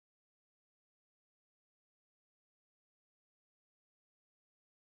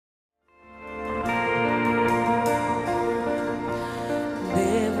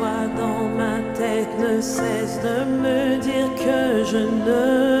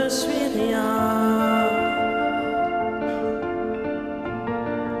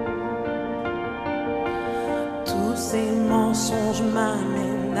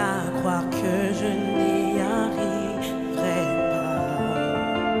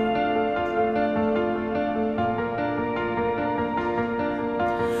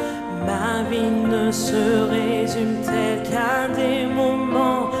vie ne se résume-t-elle qu'à des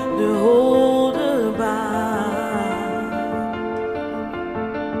moments de haut, de bas?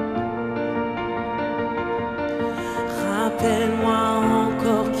 Rappelle-moi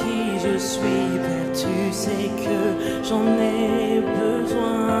encore qui je suis, Père, tu sais que j'en ai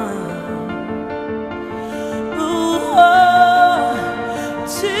besoin. Oh,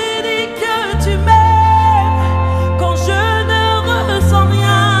 tu dis que tu m'aimes quand je ne ressens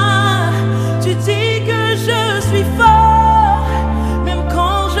rien. Tu dis que je suis fort, même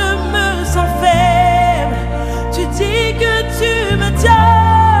quand je me sens faible. Tu dis que tu me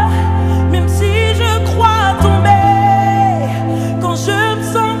tiens, même si je crois tomber. Quand je me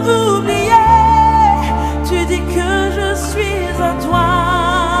sens oublié, tu dis que je suis à toi.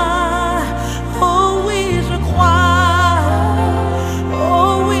 Oh oui, je crois.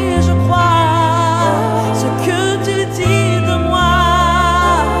 Oh oui, je crois ce que tu dis de moi.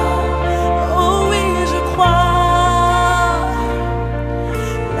 Oh oui, je crois.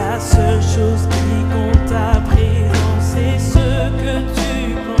 La seule chose qui compte à présent, c'est ce que tu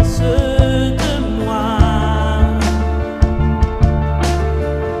penses de moi.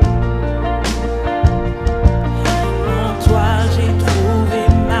 En toi j'ai trouvé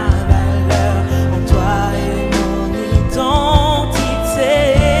ma valeur, en toi est mon identité.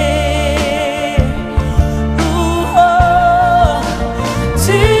 Oh,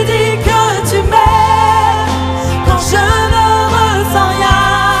 tu dis que tu m'aimes quand je ne ressens rien.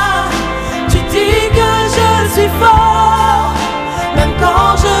 Tu dis que je suis fort, même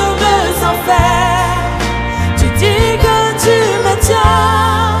quand je me sens faible. Tu dis que tu me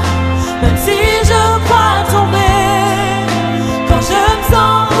tiens, même si je crois tomber. Quand je me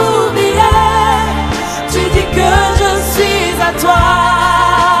sens oublié, tu dis que je suis à toi.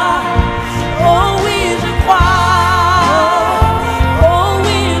 Oh oui, je crois. Oh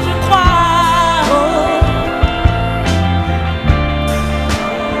oui, je crois.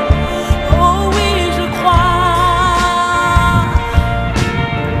 Oh oui, je crois.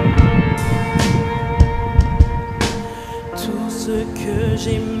 Tout ce que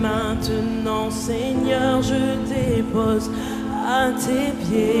j'ai maintenant, Seigneur, je dépose à tes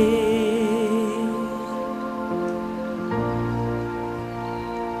pieds.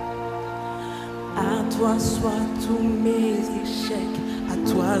 À toi soient tous mes échecs, à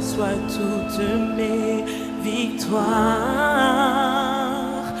toi soient toutes mes victoires.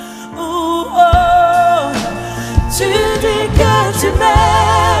 Oh, oh, tu dis que tu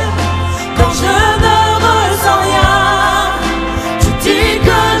m'aimes quand je ne ressens rien. Tu dis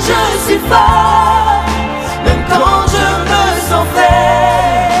que je suis fort, même quand je me sens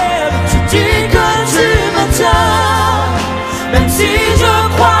faible. Tu dis que tu me tiens, même si je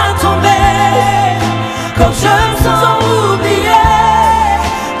crois tomber. Quand je me sens oublié,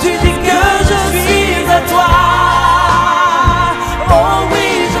 tu dis que je suis à toi. Oh oui,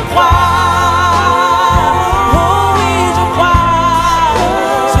 je crois. Oh oui, je crois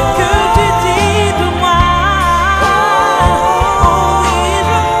ce que tu dis de moi. Oh oui,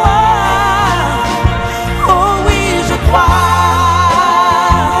 je crois. Oh oui, je crois.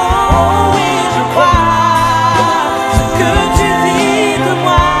 Oh oui, je crois ce que tu dis de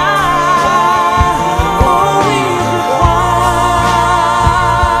moi. Oh oui, je crois.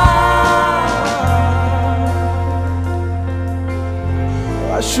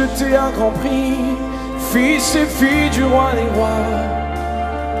 Racheté à grand prix, fils et filles du roi des rois.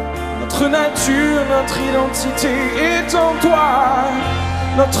 Notre nature, notre identité est en toi.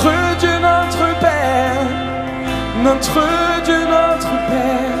 Notre Dieu, notre Père. Notre Dieu, notre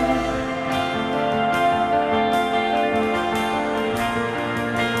Père.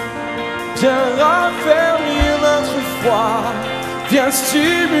 Viens raffermir notre foi. Viens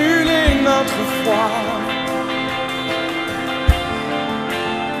stimuler notre foi.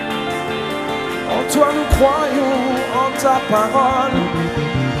 En toi nous croyons, en ta parole.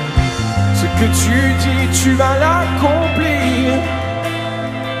 Ce que tu dis, tu vas l'accomplir.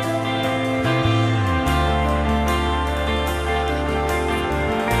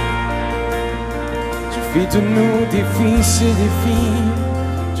 Tu fais de nous des fils et des filles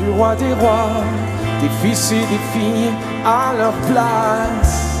du roi des rois, des fils et des filles à leur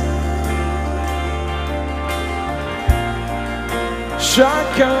place.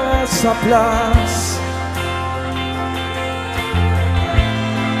 Chacun à sa place.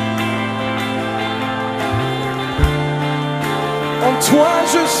 En toi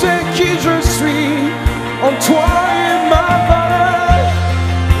je sais qui je suis, en toi est ma valeur,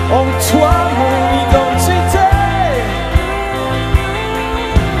 en toi mon identité.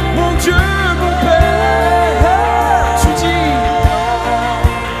 Mon Dieu, mon Père,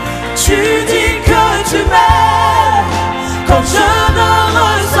 tu dis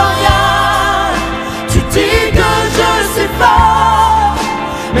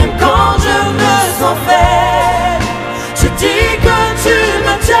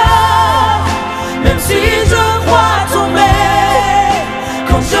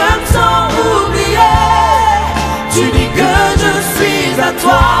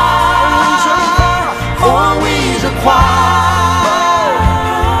toi.